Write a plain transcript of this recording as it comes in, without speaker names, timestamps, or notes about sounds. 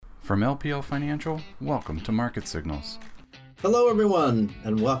From LPL Financial, welcome to Market Signals. Hello, everyone,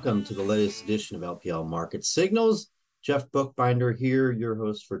 and welcome to the latest edition of LPL Market Signals. Jeff Bookbinder here, your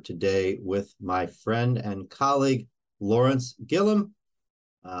host for today, with my friend and colleague, Lawrence Gillum,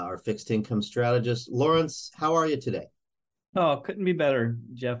 our fixed income strategist. Lawrence, how are you today? Oh, couldn't be better,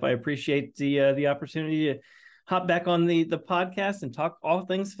 Jeff. I appreciate the opportunity to hop back on the podcast and talk all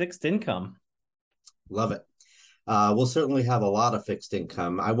things fixed income. Love it. We'll certainly have a lot of fixed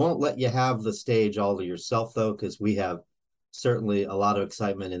income. I won't let you have the stage all to yourself, though, because we have certainly a lot of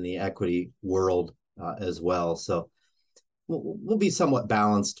excitement in the equity world as well. So we'll be somewhat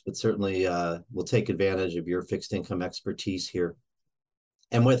balanced, but certainly we'll take advantage of your fixed income expertise here.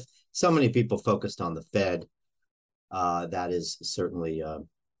 And with so many people focused on the Fed, that is certainly a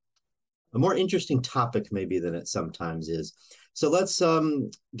more interesting topic maybe than it sometimes is. So let's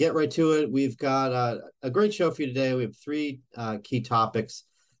get right to it. We've got a great show for you today. We have three key topics.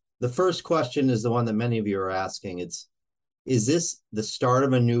 The first question is the one that many of you are asking. Is this the start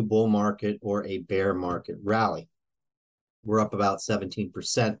of a new bull market or a bear market rally? We're up about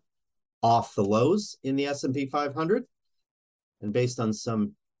 17% off the lows in the S&P 500. And based on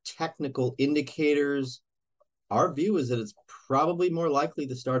some technical indicators, our view is that it's probably more likely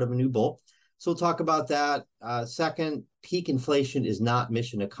the start of a new bull. So we'll talk about that. Second, peak inflation is not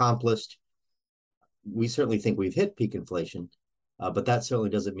mission accomplished. We certainly think we've hit peak inflation, but that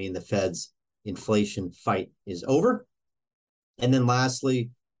certainly doesn't mean the Fed's inflation fight is over. And then lastly,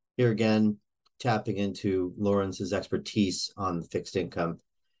 here again, tapping into Lawrence's expertise on fixed income,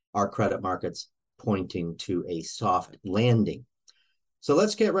 our credit markets pointing to a soft landing. So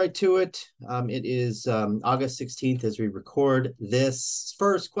let's get right to it. It is August 16th as we record this.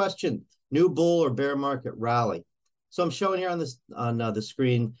 First question, new bull or bear market rally? So I'm showing here on the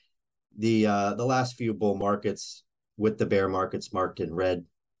screen the last few bull markets with the bear markets marked in red,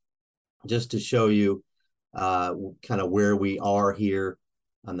 just to show you kind of where we are here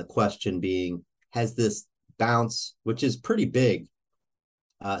on the question being, has this bounce, which is pretty big,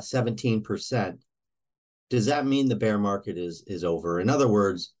 17%, does that mean the bear market is over? In other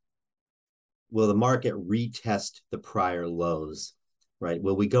words, will the market retest the prior lows, right?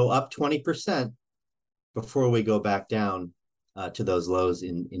 Will we go up 20% before we go back down to those lows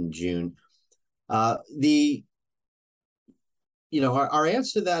in June? Our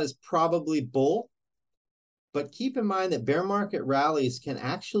answer to that is probably bull. But keep in mind that bear market rallies can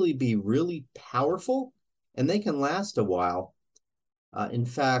actually be really powerful, and they can last a while. In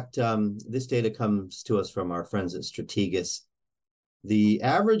fact, this data comes to us from our friends at Strategas. The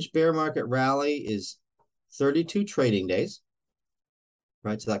average bear market rally is 32 trading days,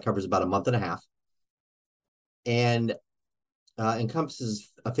 right? So that covers about a month and a half, and encompasses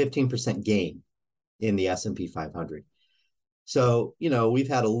a 15% gain in the S&P 500. So, we've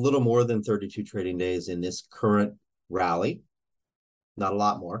had a little more than 32 trading days in this current rally, not a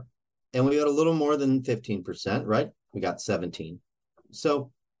lot more. And we got a little more than 15%, right? We got 17.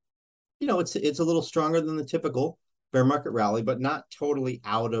 So, it's a little stronger than the typical bear market rally, but not totally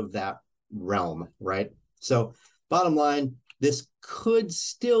out of that realm, right? So bottom line, this could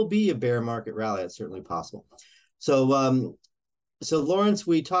still be a bear market rally. It's certainly possible. So Lawrence,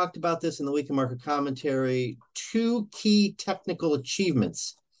 we talked about this in the Week in Market Commentary. Two key technical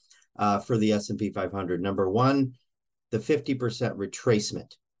achievements for the S&P 500. Number one, the 50%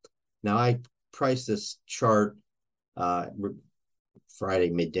 retracement. Now, I priced this chart Friday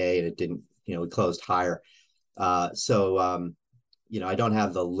midday, and it didn't, we closed higher. I don't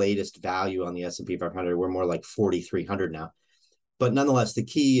have the latest value on the S&P 500. We're more like 4,300 now. But nonetheless, the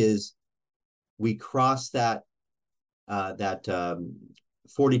key is we crossed that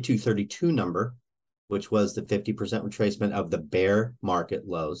 4232 number, which was the 50% retracement of the bear market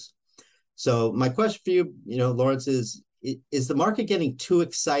lows. So my question for you, Lawrence, is the market getting too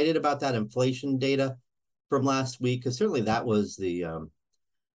excited about that inflation data from last week? Because certainly that was the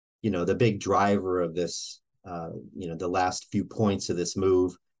big driver of this, the last few points of this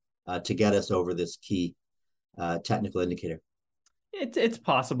move to get us over this key technical indicator. It's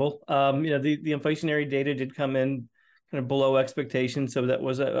possible. The inflationary data did come in kind of below expectations, so that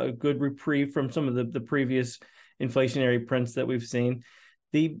was a good reprieve from some of the previous inflationary prints that we've seen.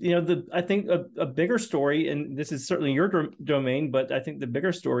 I think a bigger story, and this is certainly your domain, but I think the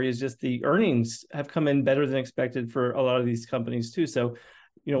bigger story is just the earnings have come in better than expected for a lot of these companies too. So,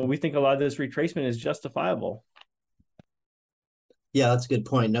 we think a lot of this retracement is justifiable. Yeah, that's a good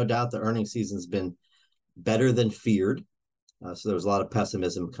point. No doubt the earnings season's been better than feared. So there was a lot of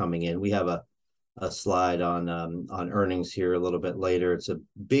pessimism coming in. We have a slide on earnings here a little bit later. It's a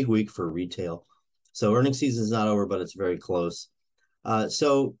big week for retail. So earnings season is not over, but it's very close.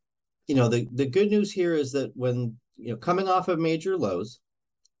 So the good news here is that when, coming off of major lows,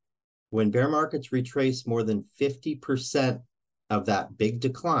 when bear markets retrace more than 50% of that big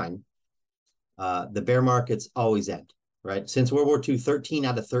decline, the bear markets always end, right? Since World War II, 13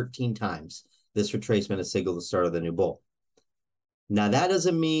 out of 13 times, this retracement has signaled the start of the new bull. Now, that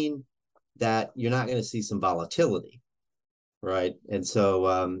doesn't mean that you're not going to see some volatility, right? And so,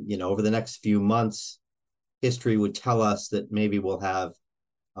 over the next few months, history would tell us that maybe we'll have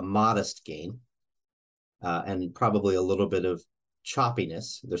a modest gain and probably a little bit of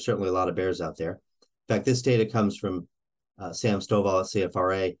choppiness. There's certainly a lot of bears out there. In fact, this data comes from Sam Stovall at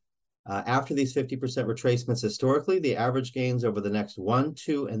CFRA. After these 50% retracements, historically, the average gains over the next 1,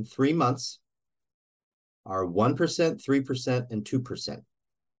 2, and 3 months are 1%, 3%, and 2%,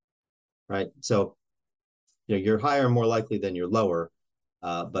 right? So, you're higher more likely than you're lower,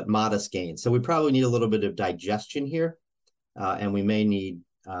 but modest gains. So we probably need a little bit of digestion here, and we may need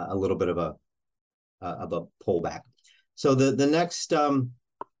a little bit of a pullback. So the next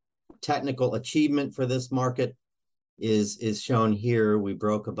technical achievement for this market is shown here. We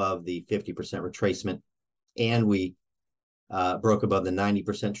broke above the 50% retracement, and we broke above the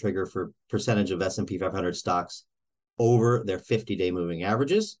 90% trigger for percentage of S&P 500 stocks over their 50-day moving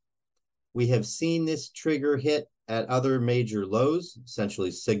averages. We have seen this trigger hit at other major lows,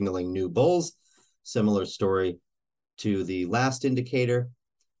 essentially signaling new bulls. Similar story to the last indicator.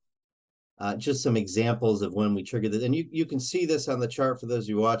 Just some examples of when we triggered this. And you can see this on the chart for those of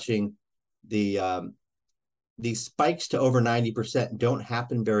you watching. The spikes to over 90% don't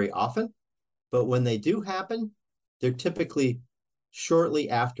happen very often, but when they do happen, they're typically shortly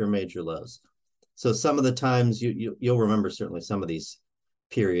after major lows. So some of the times you'll remember certainly some of these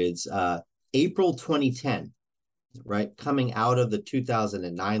periods. April 2010, right? Coming out of the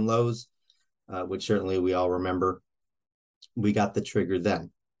 2009 lows, which certainly we all remember, we got the trigger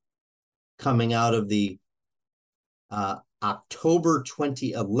then. Coming out of the October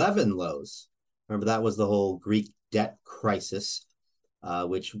 2011 lows, remember that was the whole Greek debt crisis,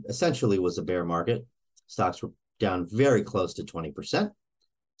 which essentially was a bear market. Stocks were down very close to 20%.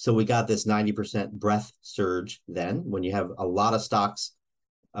 So we got this 90% breadth surge then. When you have a lot of stocks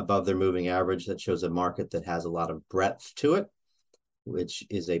above their moving average, that shows a market that has a lot of breadth to it, which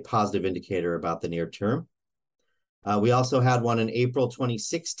is a positive indicator about the near term. We also had one in April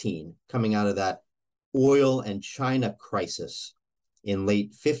 2016, coming out of that oil and China crisis in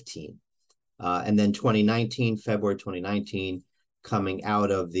late 15. And then 2019, February 2019, coming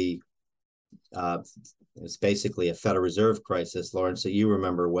out of the, it's basically a Federal Reserve crisis, Lawrence, that you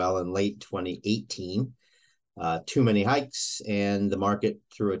remember well, in late 2018. Too many hikes, and the market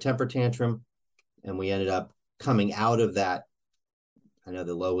threw a temper tantrum, and we ended up coming out of that. I know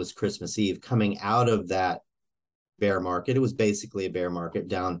the low was Christmas Eve. Coming out of that bear market, it was basically a bear market,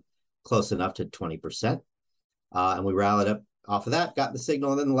 down close enough to 20%. And we rallied up off of that, got the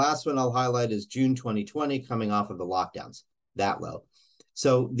signal. And then the last one I'll highlight is June 2020, coming off of the lockdowns, that low.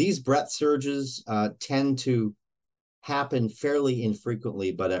 So these breadth surges tend to happen fairly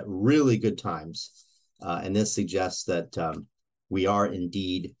infrequently, but at really good times. And this suggests that we are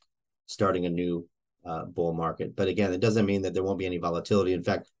indeed starting a new bull market. But again, it doesn't mean that there won't be any volatility. In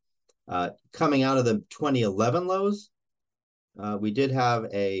fact, coming out of the 2011 lows, we did have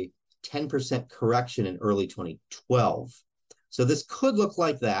a 10% correction in early 2012. So this could look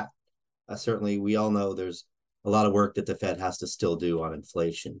like that. Certainly, we all know there's a lot of work that the Fed has to still do on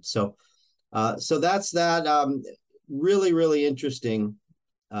inflation. So that's that. Really, really interesting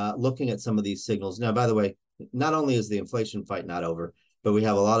looking at some of these signals. Now, by the way, not only is the inflation fight not over, but we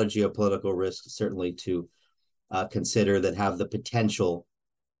have a lot of geopolitical risks certainly to consider that have the potential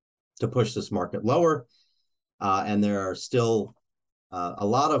to push this market lower. And there are still a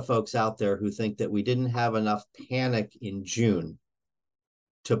lot of folks out there who think that we didn't have enough panic in June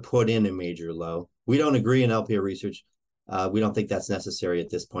to put in a major low. We don't agree in LPO research. We don't think that's necessary at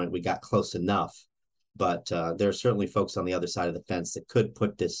this point. We got close enough. But there are certainly folks on the other side of the fence that could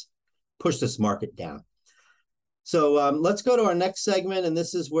push this market down. So let's go to our next segment, and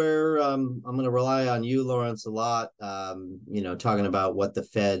this is where I'm going to rely on you, Lawrence, a lot. Talking about what the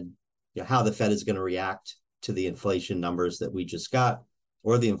Fed, how the Fed is going to react to the inflation numbers that we just got,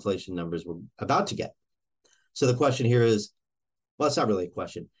 or the inflation numbers we're about to get. So the question here is, well, it's not really a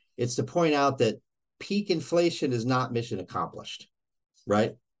question. It's to point out that peak inflation is not mission accomplished,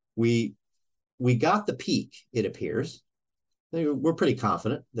 right? We got the peak, it appears. We're pretty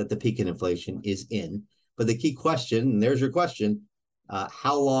confident that the peak in inflation is in. But the key question, and there's your question,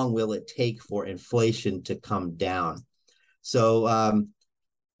 how long will it take for inflation to come down? So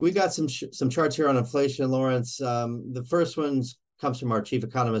we got some charts here on inflation, Lawrence. The first one comes from our chief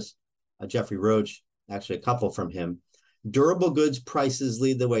economist, Jeffrey Roach, actually a couple from him. Durable goods prices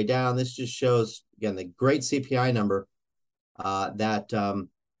lead the way down. This just shows, again, the great CPI number that,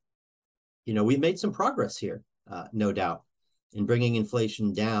 we've made some progress here, no doubt, in bringing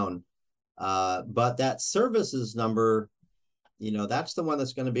inflation down. But that services number, that's the one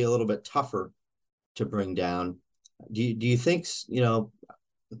that's going to be a little bit tougher to bring down. Do you think,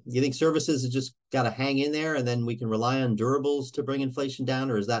 you think services has just got to hang in there and then we can rely on durables to bring inflation down,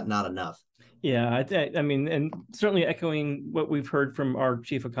 or is that not enough? Yeah, I mean, and certainly echoing what we've heard from our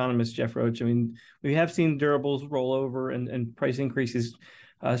chief economist, Jeff Roach. I mean, we have seen durables roll over and price increases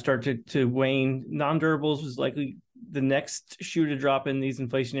start to wane. Non-durables was likely the next shoe to drop in these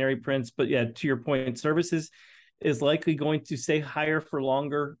inflationary prints. But yeah, to your point, services is likely going to stay higher for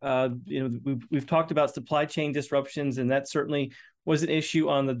longer. We've talked about supply chain disruptions, and that certainly was an issue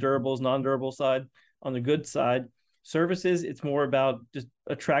on the durables, non-durable side. On the goods side, services, it's more about just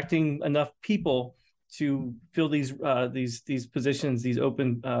attracting enough people to fill these positions, these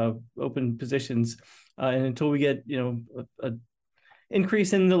open positions, and until we get a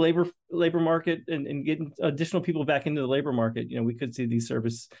increase in the labor market and getting additional people back into the labor market, we could see these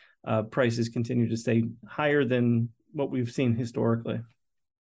service prices continue to stay higher than what we've seen historically.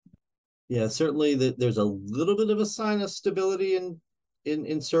 Yeah, certainly there's a little bit of a sign of stability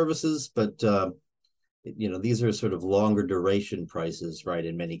in services, but these are sort of longer duration prices, right?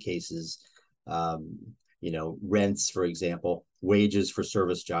 In many cases, rents, for example, wages for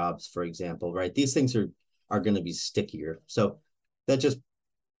service jobs, for example, right? These things are going to be stickier. So that just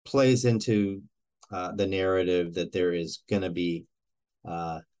plays into the narrative that there is going to be,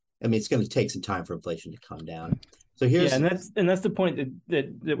 it's going to take some time for inflation to come down. So here's and that's the point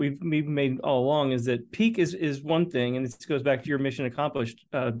that we've made all along, is that peak is one thing, and this goes back to your mission accomplished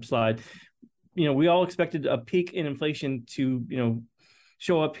slide. We all expected a peak in inflation to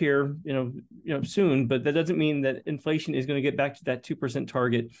show up here soon, but that doesn't mean that inflation is going to get back to that 2%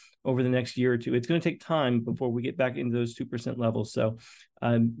 target over the next year or two. It's going to take time before we get back into those 2% levels. So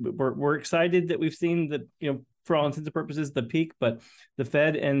we're excited that we've seen that for all intents and purposes the peak, but the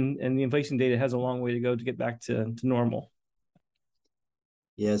Fed and the inflation data has a long way to go to get back to normal.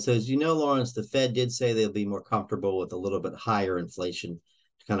 Yeah, so as you know, Lawrence, the Fed did say they'll be more comfortable with a little bit higher inflation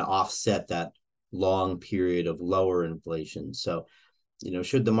to kind of offset that long period of lower inflation. So,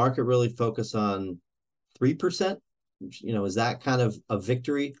 should the market really focus on 3%? Is that kind of a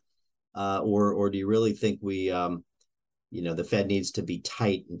victory? Or do you really think we, the Fed needs to be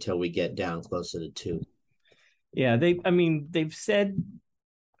tight until we get down closer to 2? Yeah, they've said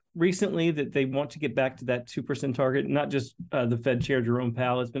recently that they want to get back to that 2% target. Not just the Fed Chair Jerome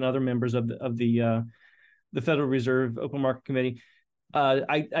Powell; it's been other members of the Federal Reserve Open Market Committee.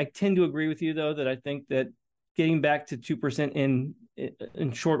 I tend to agree with you, though, that I think that getting back to 2%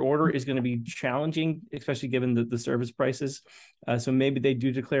 in short order is going to be challenging, especially given the service prices. So maybe they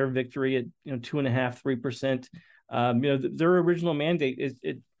do declare victory at 2.5%, 3%. Their original mandate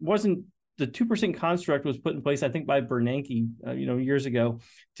it wasn't. The 2% construct was put in place, I think, by Bernanke, years ago,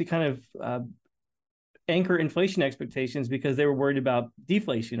 to kind of anchor inflation expectations because they were worried about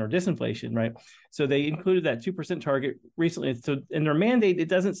deflation or disinflation, right? So they included that 2% target recently. So in their mandate, it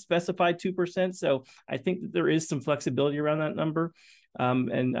doesn't specify 2%. So I think that there is some flexibility around that number.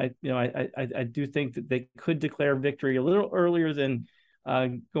 And I do think that they could declare victory a little earlier than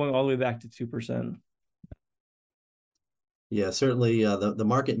going all the way back to 2%. Yeah, certainly the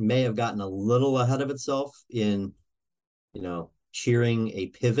market may have gotten a little ahead of itself in, cheering a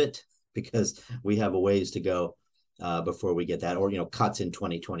pivot, because we have a ways to go before we get that, or, cuts in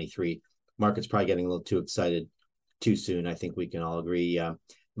 2023. Market's probably getting a little too excited too soon. I think we can all agree.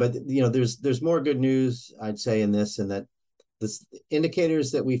 But, there's more good news, I'd say, in this, and that the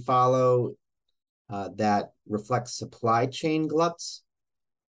indicators that we follow that reflect supply chain gluts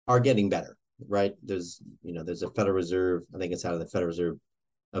are getting better. Right. There's a Federal Reserve, I think it's out of the Federal Reserve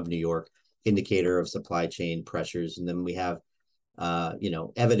of New York, indicator of supply chain pressures. And then we have,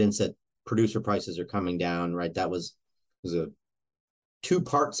 evidence that producer prices are coming down. Right. That was a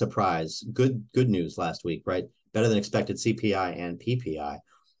two-part surprise. Good news last week. Right. Better than expected CPI and PPI.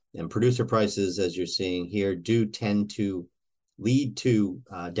 And producer prices, as you're seeing here, do tend to lead to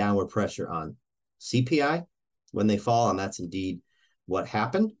downward pressure on CPI when they fall. And that's indeed what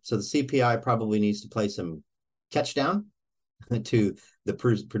happened. So the CPI probably needs to play some catch down to the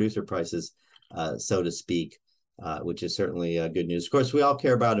producer prices, so to speak, which is certainly good news. Of course, we all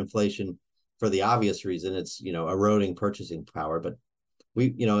care about inflation for the obvious reason. It's, eroding purchasing power. But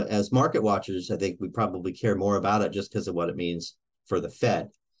we, as market watchers, I think we probably care more about it just because of what it means for the Fed.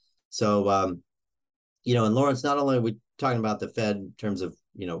 So And Lawrence, not only are we talking about the Fed in terms of,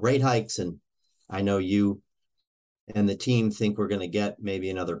 rate hikes, and I know you and the team think we're going to get maybe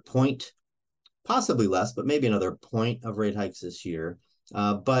another point, possibly less, but maybe another point of rate hikes this year.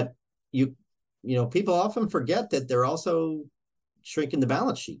 But people often forget that they're also shrinking the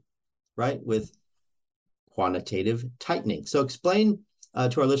balance sheet, right, with quantitative tightening. So explain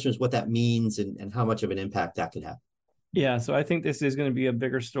to our listeners what that means and how much of an impact that could have. Yeah, so I think this is going to be a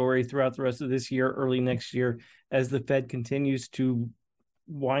bigger story throughout the rest of this year, early next year, as the Fed continues to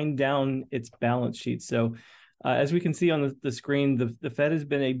wind down its balance sheet. So as we can see on the screen, the Fed has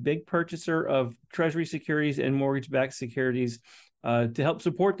been a big purchaser of Treasury securities and mortgage-backed securities to help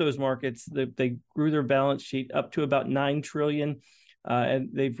support those markets. They grew their balance sheet up to about $9 trillion. And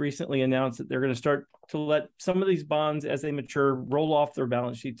they've recently announced that they're going to start to let some of these bonds, as they mature, roll off their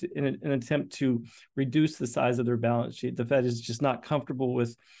balance sheets in an attempt to reduce the size of their balance sheet. The Fed is just not comfortable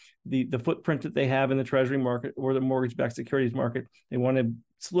with the footprint that they have in the Treasury market or the mortgage-backed securities market. They want to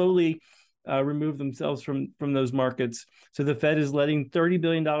slowly remove themselves from those markets. So the Fed is letting $30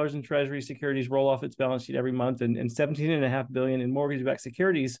 billion in Treasury securities roll off its balance sheet every month, and $17.5 billion in mortgage-backed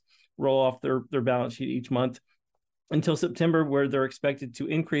securities roll off their balance sheet each month, until September, where they're expected to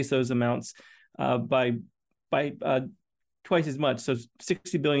increase those amounts by twice as much. So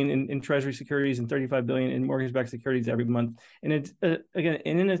 $60 billion in Treasury securities and $35 billion in mortgage-backed securities every month. And it's again,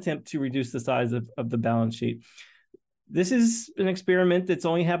 in an attempt to reduce the size of the balance sheet. This is an experiment that's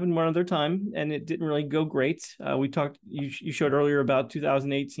only happened one other time, and it didn't really go great. You showed earlier about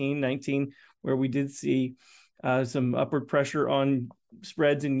 2018-19, where we did see some upward pressure on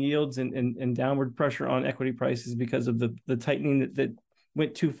spreads and yields and downward pressure on equity prices because of the tightening that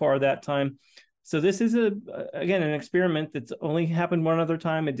went too far that time. So this is again an experiment that's only happened one other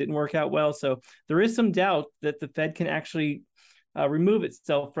time. It didn't work out well. So there is some doubt that the Fed can actually remove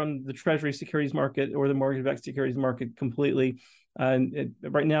itself from the Treasury securities market or the mortgage-backed securities market completely.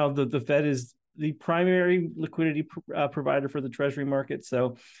 Right now, the Fed is the primary liquidity provider for the Treasury market.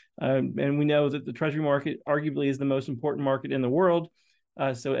 So, and we know that the Treasury market arguably is the most important market in the world.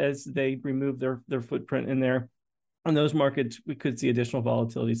 So as they remove their footprint in there, on those markets, we could see additional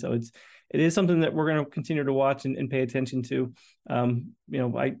volatility. So it is something that we're going to continue to watch and pay attention to.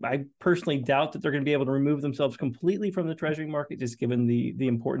 I personally doubt that they're going to be able to remove themselves completely from the Treasury market, just given the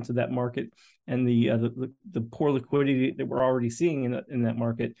importance of that market and the poor liquidity that we're already seeing in that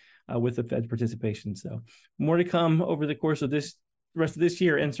market with the Fed's participation. So more to come over the course of the rest of this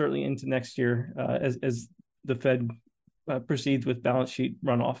year and certainly into next year as the Fed proceeds with balance sheet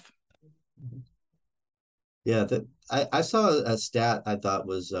runoff. Yeah, I saw a stat I thought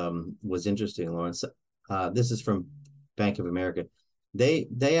was interesting, Lawrence. This is from Bank of America.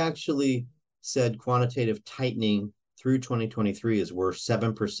 They actually said quantitative tightening through 2023 is worth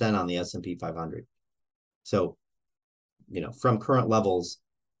 7% on the S&P 500. So, from current levels,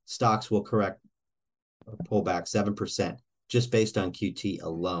 stocks will correct or pull back 7% just based on QT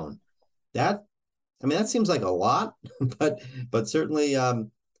alone. That seems like a lot, but certainly, a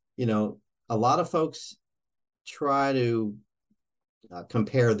lot of folks try to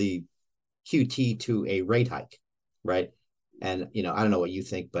compare the QT to a rate hike, right? And I don't know what you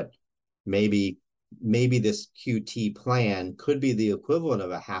think, but maybe this QT plan could be the equivalent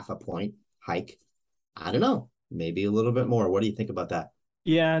of a 0.5 point hike. I don't know, maybe a little bit more. What do you think about that?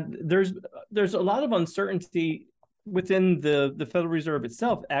 Yeah, there's a lot of uncertainty within the Federal Reserve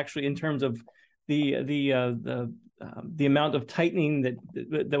itself, actually, in terms of the amount of tightening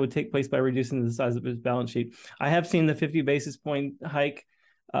that would take place by reducing the size of its balance sheet. I have seen the 50 basis point hike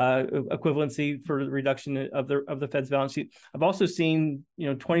equivalency for the reduction of the Fed's balance sheet. I've also seen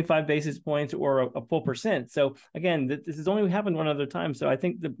 25 basis points or a full percent. So again, this has only happened one other time. So I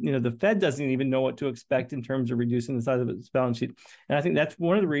think the Fed doesn't even know what to expect in terms of reducing the size of its balance sheet. And I think that's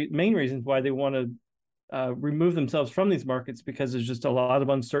one of the main reasons why they want to remove themselves from these markets, because there's just a lot of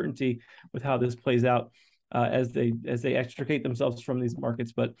uncertainty with how this plays out as they extricate themselves from these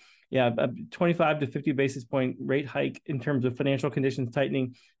markets. But yeah, 25 to 50 basis point rate hike in terms of financial conditions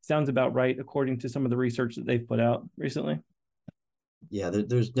tightening sounds about right, according to some of the research that they've put out recently. Yeah,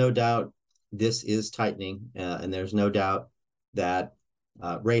 there's no doubt this is tightening, and there's no doubt that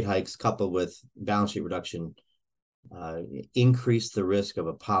rate hikes coupled with balance sheet reduction increase the risk of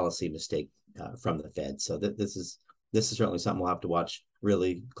a policy mistake from the Fed. So this is certainly something we'll have to watch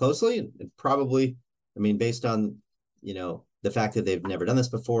really closely, and probably, based on the fact that they've never done this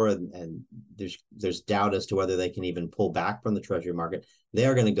before, and there's doubt as to whether they can even pull back from the Treasury market. They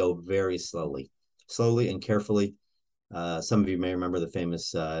are going to go very slowly and carefully. Some of you may remember the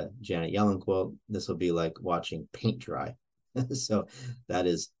famous Janet Yellen quote: "This will be like watching paint dry." So that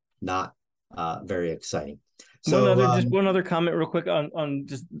is not very exciting. Just one other comment real quick on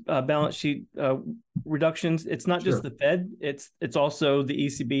just balance sheet reductions. It's not just the Fed, it's also the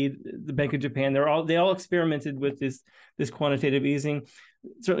ECB, the Bank of Japan. They all experimented with this quantitative easing.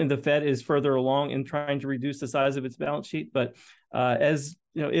 Certainly the Fed is further along in trying to reduce the size of its balance sheet, but as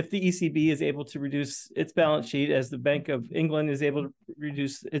you know, if the ECB is able to reduce its balance sheet, as the Bank of England is able to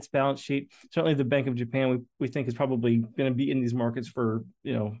reduce its balance sheet, certainly the Bank of Japan we think is probably going to be in these markets for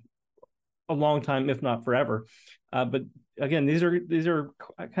a long time, if not forever. But again, these are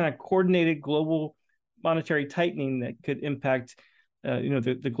kind of coordinated global monetary tightening that could impact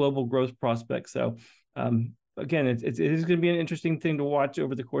the global growth prospects. So again, it is going to be an interesting thing to watch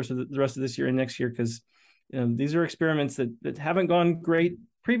over the course of the rest of this year and next year, because these are experiments that haven't gone great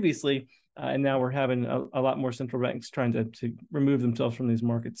previously, and now we're having a lot more central banks trying to remove themselves from these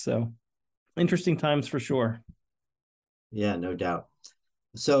markets. So interesting times for sure. Yeah, no doubt.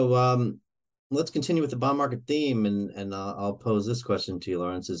 So let's continue with the bond market theme, and I'll pose this question to you,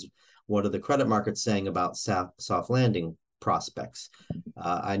 Lawrence: is what are the credit markets saying about soft landing prospects?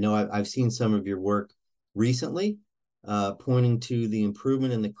 I know I've seen some of your work recently pointing to the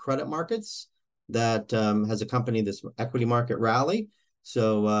improvement in the credit markets that has accompanied this equity market rally.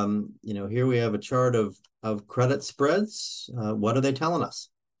 So here we have a chart of credit spreads. What are they telling us?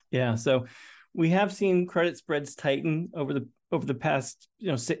 Yeah, so we have seen credit spreads tighten over the past,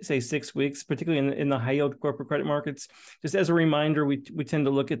 say 6 weeks, particularly in the high yield corporate credit markets. Just as a reminder, we tend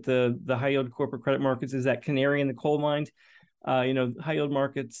to look at the high yield corporate credit markets as that canary in the coal mine. High yield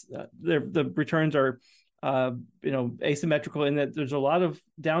markets, the returns are asymmetrical in that there's a lot of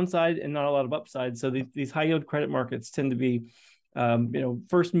downside and not a lot of upside. So these high yield credit markets tend to be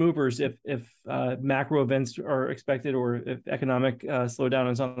first movers if macro events are expected, or if economic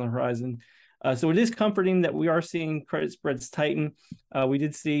slowdown is on the horizon. So it is comforting that we are seeing credit spreads tighten. We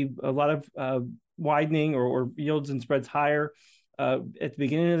did see a lot of widening or yields and spreads higher at the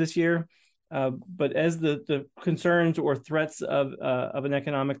beginning of this year. But as the concerns or threats of an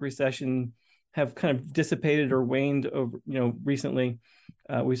economic recession have kind of dissipated or waned over, recently,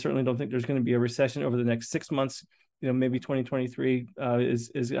 we certainly don't think there's going to be a recession over the next 6 months. Maybe 2023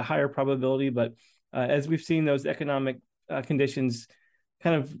 is a higher probability, but as we've seen those economic conditions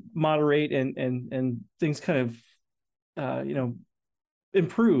kind of moderate and things kind of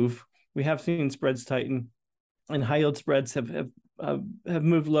improve, we have seen spreads tighten, and high yield spreads have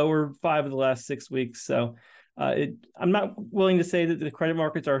moved lower 5 of the last 6 weeks. So I'm not willing to say that the credit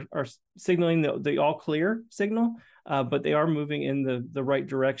markets are signaling the all clear signal, but they are moving in the right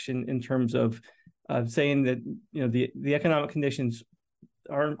direction in terms of saying that the economic conditions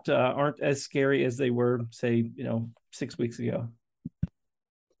aren't as scary as they were, say 6 weeks ago.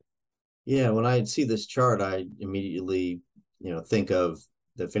 Yeah, when I see this chart, I immediately think of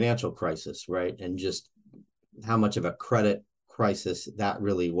the financial crisis, right, and just how much of a credit crisis that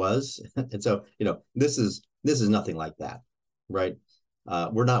really was. And so this is nothing like that, right?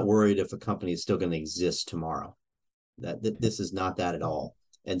 We're not worried if a company is still going to exist tomorrow. That this is not that at all.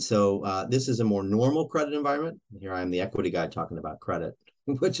 And so this is a more normal credit environment. Here I am, the equity guy, talking about credit,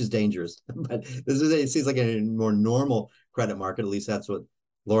 which is dangerous. But it seems like a more normal credit market. At least that's what,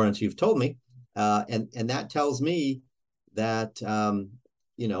 Lawrence, you've told me. And that tells me that,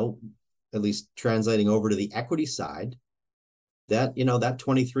 at least translating over to the equity side, that, that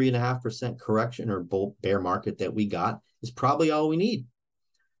 23.5% correction or bear market that we got is probably all we need.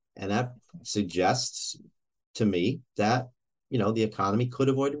 And that suggests to me that the economy could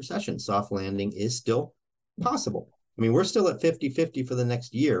avoid a recession. Soft landing is still possible. I mean, we're still at 50-50 for the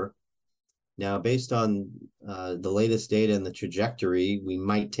next year. Now, based on the latest data and the trajectory, we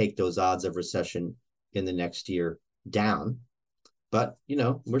might take those odds of recession in the next year down. But,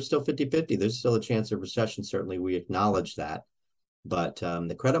 we're still 50-50. There's still a chance of recession. Certainly, we acknowledge that. But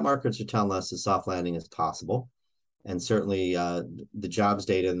the credit markets are telling us a soft landing is possible. And certainly the jobs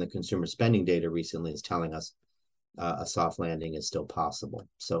data and the consumer spending data recently is telling us a soft landing is still possible.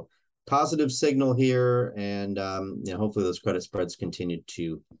 So positive signal here, and hopefully those credit spreads continue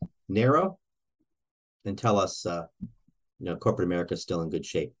to narrow and tell us corporate America is still in good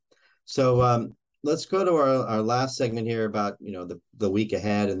shape. So let's go to our last segment here about the week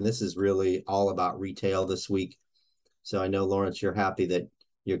ahead, and this is really all about retail this week. So I know, Lawrence, you're happy that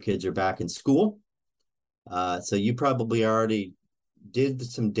your kids are back in school. So you probably already did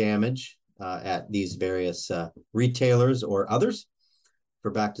some damage at these various retailers or others for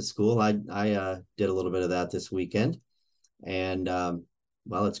back to school. I did a little bit of that this weekend, and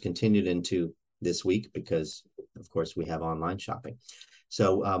it's continued into this week because, of course, we have online shopping.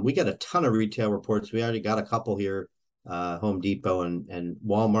 So we got a ton of retail reports. We already got a couple here Home Depot and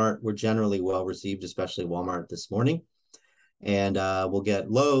Walmart were generally well received, especially Walmart this morning. And we'll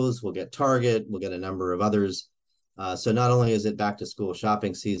get Lowe's, we'll get Target, we'll get a number of others. So not only is it back to school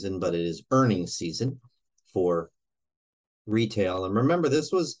shopping season, but it is earnings season for retail. And remember,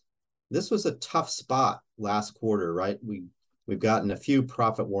 this was a tough spot last quarter, right? We've gotten a few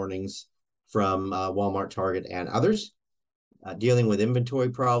profit warnings from Walmart, Target, and others dealing with inventory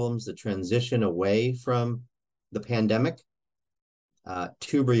problems, the transition away from the pandemic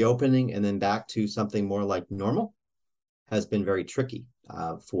to reopening and then back to something more like normal has been very tricky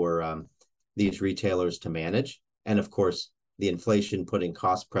for these retailers to manage. And of course, the inflation putting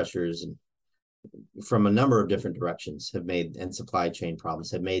cost pressures and from a number of different directions have made, and supply chain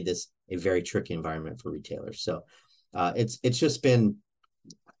problems have made this a very tricky environment for retailers. So it's just been,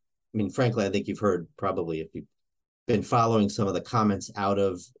 I mean, frankly, I think you've heard probably, if you've been following some of the comments out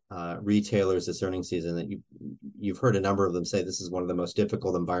of retailers this earnings season, that you've heard a number of them say this is one of the most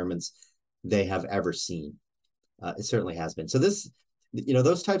difficult environments they have ever seen. It certainly has been. So this,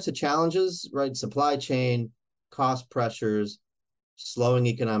 those types of challenges, right? Supply chain, cost pressures, slowing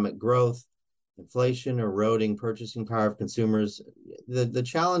economic growth, inflation eroding purchasing power of consumers, the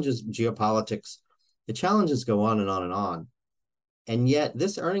challenges, geopolitics, the challenges go on and on and on. And yet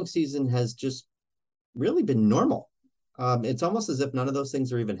this earnings season has just really been normal. It's almost as if none of those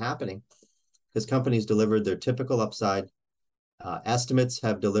things are even happening, because companies delivered their typical upside. Estimates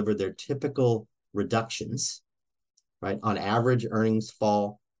have delivered their typical reductions, right? On average, earnings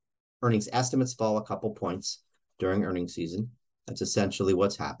estimates fall a couple points during earnings season. That's essentially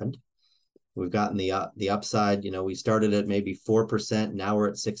what's happened. We've gotten the upside. We started at maybe 4%. Now we're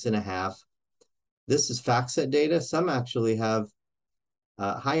at 6.5%. This is FactSet data. Some actually have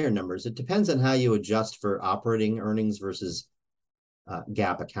higher numbers. It depends on how you adjust for operating earnings versus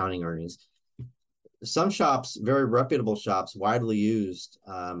GAAP accounting earnings. Some shops, very reputable shops, widely used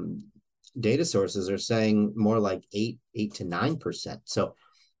data sources are saying more like 8 to 9%. So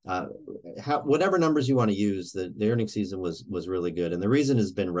whatever numbers you want to use, the earnings season was really good. And the reason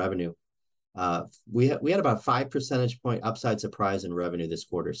has been revenue. We had about 5 percentage point upside surprise in revenue this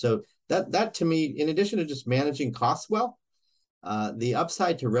quarter. So that to me, in addition to just managing costs well, the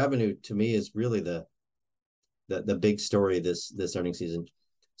upside to revenue to me is really the big story this earnings season.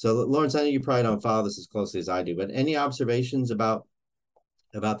 So Lawrence, I know you probably don't follow this as closely as I do, but any observations about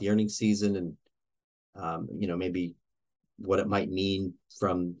the earnings season and maybe what it might mean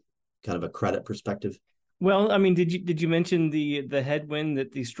from kind of a credit perspective? Well, I mean, did you mention the headwind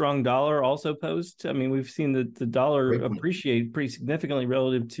that the strong dollar also posed? I mean, we've seen the dollar appreciate pretty significantly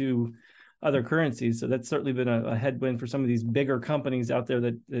relative to other currencies. So that's certainly been a headwind for some of these bigger companies out there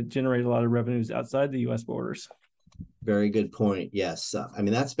that generate a lot of revenues outside the U.S. borders. Very good point. Yes. I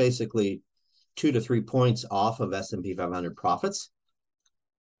mean, that's basically 2 to 3 points off of S&P 500 profits.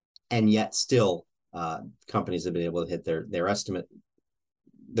 And yet still companies have been able to hit their estimates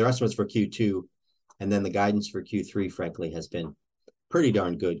for Q2. And then the guidance for Q3, frankly, has been pretty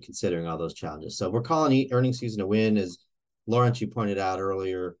darn good considering all those challenges. So we're calling earnings season a win. As Lawrence, you pointed out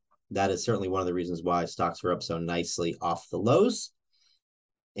earlier, that is certainly one of the reasons why stocks were up so nicely off the lows.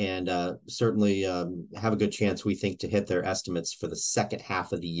 And certainly have a good chance, we think, to hit their estimates for the second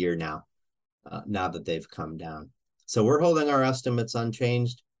half of the year now that they've come down. So we're holding our estimates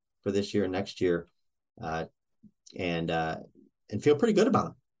unchanged for this year and next year, and feel pretty good about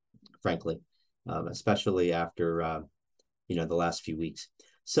them, frankly. Especially after the last few weeks.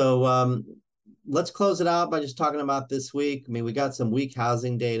 So let's close it out by just talking about this week. I mean, we got some weak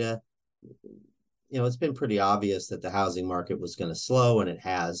housing data. It's been pretty obvious that the housing market was going to slow, and it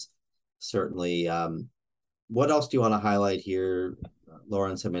has certainly. What else do you want to highlight here,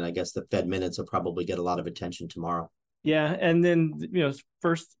 Lawrence? I mean, I guess the Fed minutes will probably get a lot of attention tomorrow. Yeah, and then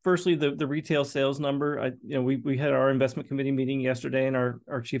firstly the retail sales number. We had our investment committee meeting yesterday, and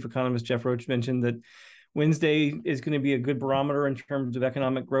our chief economist Jeff Roach mentioned that Wednesday is going to be a good barometer in terms of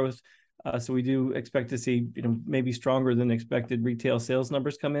economic growth. So we do expect to see maybe stronger than expected retail sales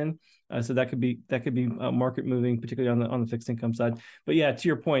numbers come in. So that could be market moving, particularly on the fixed income side. But yeah, to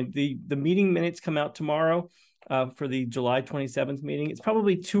your point, the meeting minutes come out tomorrow. For the July 27th meeting. It's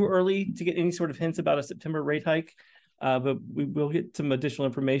probably too early to get any sort of hints about a September rate hike. But we will get some additional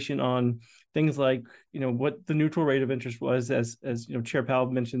information on things like, what the neutral rate of interest was, as Chair Powell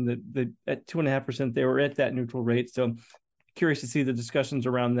mentioned that at 2.5% they were at that neutral rate. So curious to see the discussions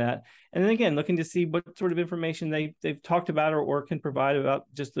around that. And then again, looking to see what sort of information they've talked about or can provide about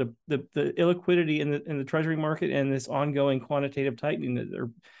just the illiquidity in the Treasury market and this ongoing quantitative tightening that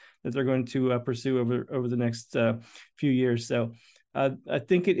they're going to pursue over the next few years. So I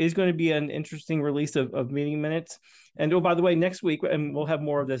think it is going to be an interesting release of meeting minutes. And by the way, next week, and we'll have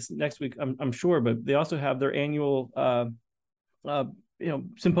more of this next week, I'm sure, but they also have their annual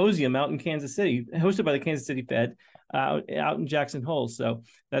symposium out in Kansas City, hosted by the Kansas City Fed, out in Jackson Hole. So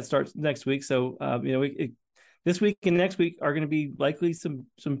that starts next week. So this week and next week are going to be likely some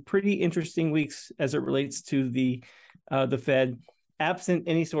pretty interesting weeks as it relates to the Fed, absent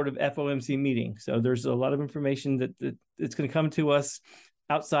any sort of FOMC meeting. So there's a lot of information that it's going to come to us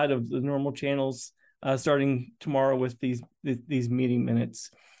outside of the normal channels, starting tomorrow with these meeting minutes.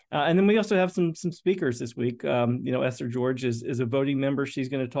 And then we also have some speakers this week. Esther George is a voting member. She's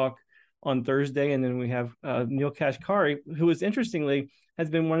going to talk on Thursday. And then we have Neil Kashkari, who is interestingly has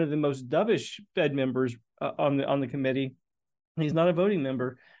been one of the most dovish Fed members on the committee. He's not a voting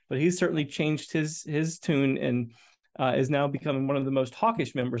member, but he's certainly changed his tune and is now becoming one of the most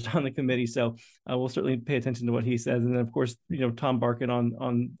hawkish members on the committee. So we'll certainly pay attention to what he says. And then, of course, Tom Barkin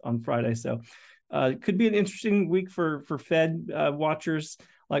on Friday. So it could be an interesting week for Fed watchers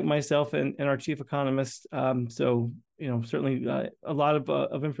like myself and our chief economist. Certainly a lot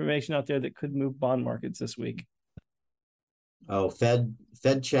of information out there that could move bond markets this week. Oh, Fed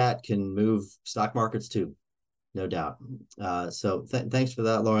chat can move stock markets too, no doubt. Thanks for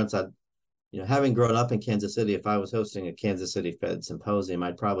that, Lawrence. Having grown up in Kansas City, if I was hosting a Kansas City Fed symposium,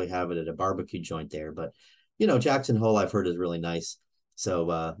 I'd probably have it at a barbecue joint there. But Jackson Hole, I've heard, is really nice,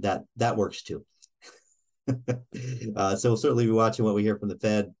 so that works too. So we'll certainly be watching what we hear from the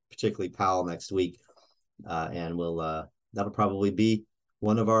Fed, particularly Powell next week, and that'll probably be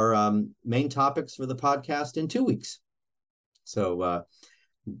one of our main topics for the podcast in 2 weeks. So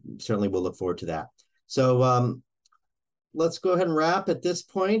certainly we'll look forward to that. So let's go ahead and wrap at this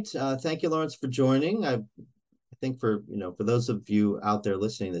point. Thank you, Lawrence, for joining. I think for those of you out there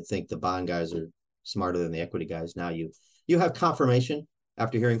listening that think the bond guys are smarter than the equity guys, now you have confirmation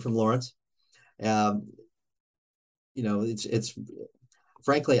after hearing from Lawrence. It's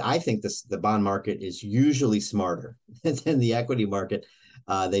frankly, I think the bond market is usually smarter than the equity market.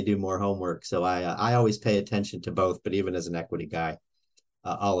 They do more homework. So I always pay attention to both, but even as an equity guy,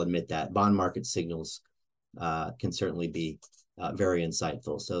 I'll admit that bond market signals can certainly be very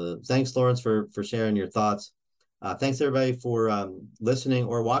insightful. So thanks, Lawrence, for sharing your thoughts. Thanks everybody for listening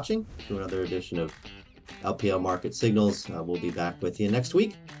or watching to another edition of LPL Market Signals. We'll be back with you next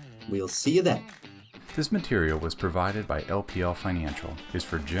week. We'll see you then. This material was provided by LPL Financial, is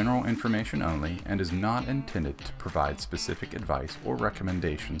for general information only, and is not intended to provide specific advice or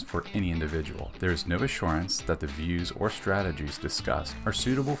recommendations for any individual. There is no assurance that the views or strategies discussed are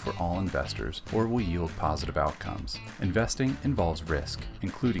suitable for all investors or will yield positive outcomes. Investing involves risk,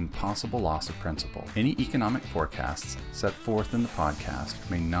 including possible loss of principal. Any economic forecasts set forth in the podcast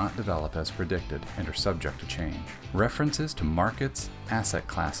may not develop as predicted and are subject to change. References to markets, asset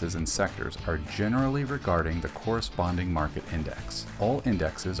classes, and sectors are generally regarding the corresponding market index. All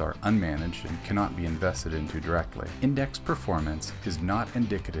indexes are unmanaged and cannot be invested into directly. Index performance is not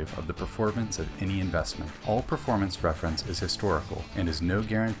indicative of the performance of any investment. All performance reference is historical and is no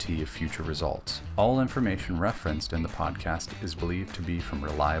guarantee of future results. All information referenced in the podcast is believed to be from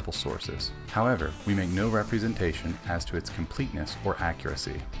reliable sources. However, we make no representation as to its completeness or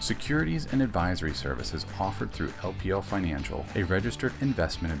accuracy. Securities and advisory services offered through LPL Financial, a registered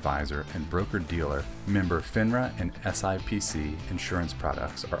investment advisor and broker-dealer, member FINRA and SIPC insurance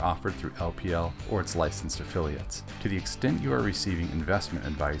products are offered through LPL or its licensed affiliates. To the extent you are receiving investment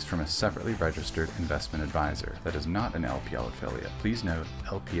advice from a separately registered investment advisor that is not an LPL affiliate, please note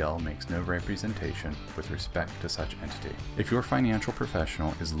LPL makes no representation with respect to such entity. If your financial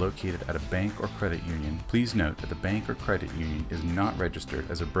professional is located at a bank or credit union, please note that the bank or credit union is not registered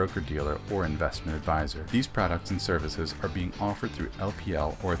as a broker-dealer or investment advisor. These products and services are being offered through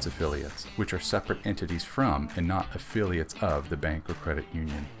LPL or its affiliates, which are separate entities from and not affiliates of the bank or credit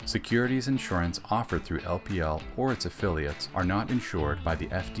union. Securities insurance offered through LPL or its affiliates are not insured by the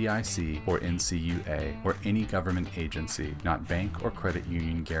FDIC or NCUA or any government agency, not bank or credit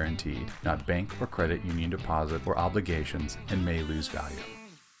union guaranteed, not bank or credit union deposit or obligations, and may lose value.